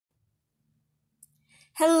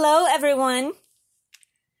Hello everyone.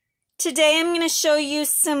 Today I'm going to show you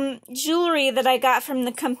some jewelry that I got from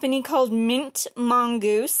the company called Mint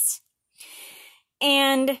Mongoose.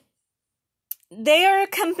 And they are a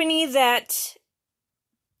company that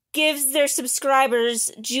gives their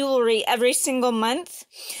subscribers jewelry every single month.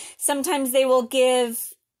 Sometimes they will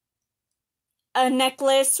give a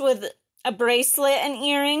necklace with a bracelet and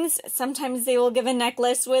earrings. Sometimes they will give a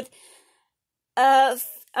necklace with a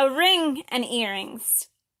ring and earrings.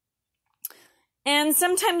 And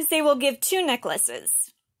sometimes they will give 2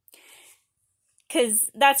 necklaces. Because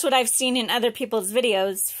that's what I've seen in other people's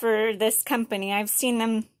videos for this company. I've seen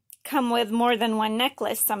them come with more than 1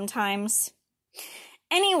 necklace sometimes.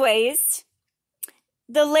 Anyways,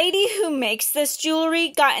 the lady who makes this jewelry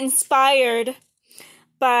got inspired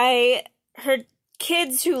by her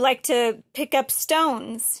kids who like to pick up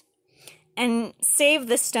stones and save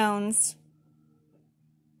the stones.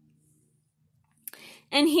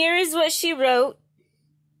 And here is what she wrote.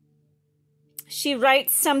 She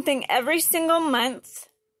writes something every single month.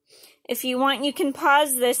 If you want, you can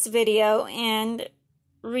pause this video and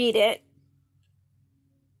read it.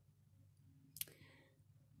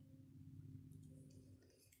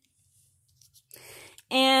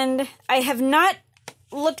 And I have not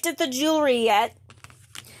looked at the jewelry yet.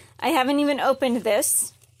 I haven't even opened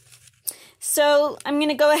this. So I'm going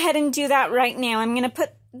to go ahead and do that right now. I'm going to put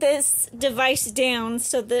this device down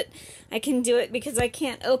so that I can do it because I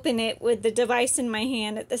can't open it with the device in my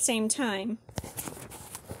hand at the same time.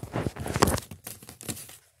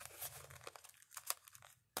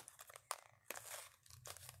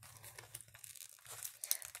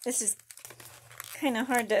 This is kind of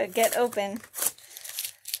hard to get open.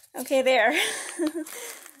 Okay, there.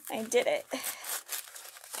 I did it.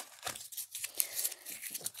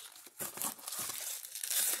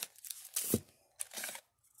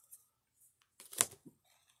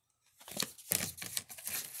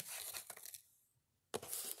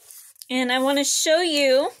 And I want to show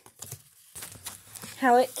you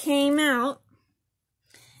how it came out.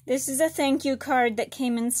 This is a thank you card that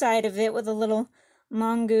came inside of it with a little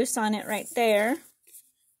mongoose on it right there.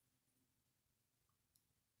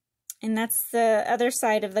 And that's the other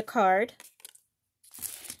side of the card.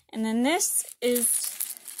 And then this is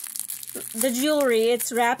the jewelry.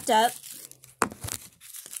 It's wrapped up.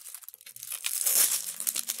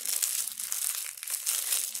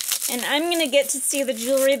 And I'm going to get to see the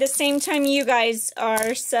jewelry the same time you guys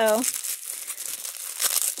are, so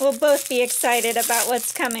we'll both be excited about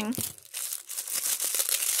what's coming.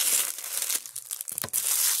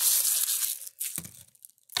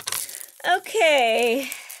 Okay.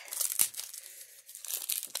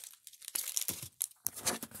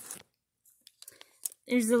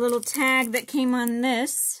 There's a little tag that came on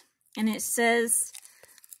this, and it says,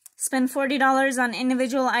 spend $40 on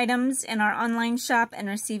individual items in our online shop and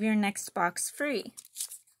receive your next box free.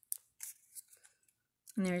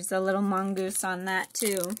 And there's a little mongoose on that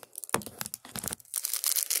too.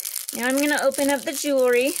 Now I'm going to open up the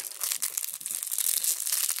jewelry.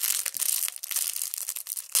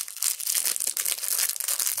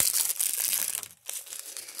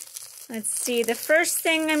 Let's see, the first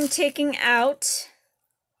thing I'm taking out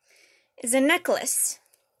is a necklace.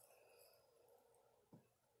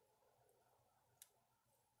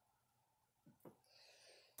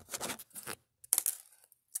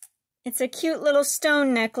 It's a cute little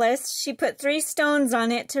stone necklace. She put 3 stones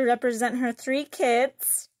on it to represent her 3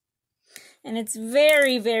 kids. And it's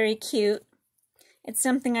very, very cute. It's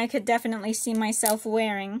something I could definitely see myself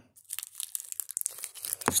wearing.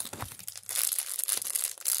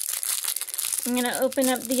 I'm going to open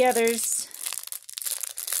up the others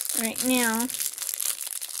right now.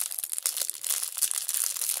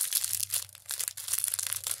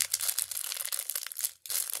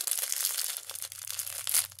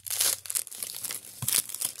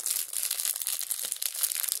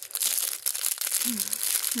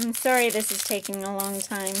 I'm sorry this is taking a long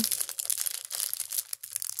time.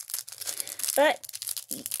 But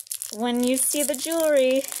when you see the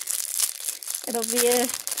jewelry, it'll be a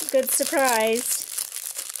good surprise.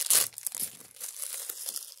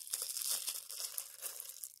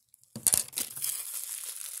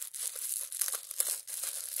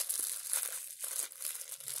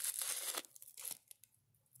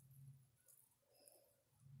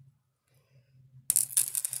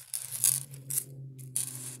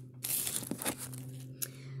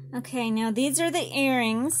 Okay, now these are the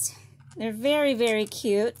earrings. They're very, very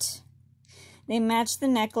cute. They match the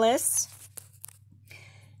necklace.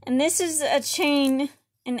 And this is a chain,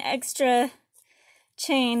 an extra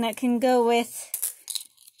chain that can go with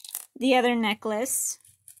the other necklace.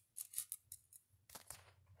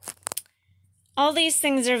 All these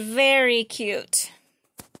things are very cute.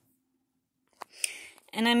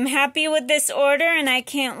 And I'm happy with this order, and I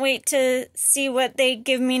can't wait to see what they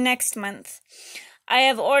give me next month. I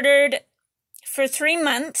have ordered for 3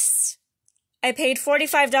 months. I paid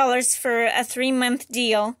 $45 for a 3-month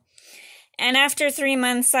deal. And after 3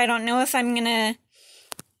 months, I don't know if I'm going to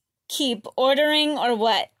keep ordering or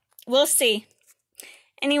what. We'll see.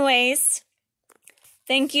 Anyways,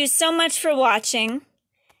 thank you so much for watching.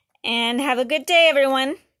 And have a good day,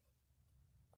 everyone.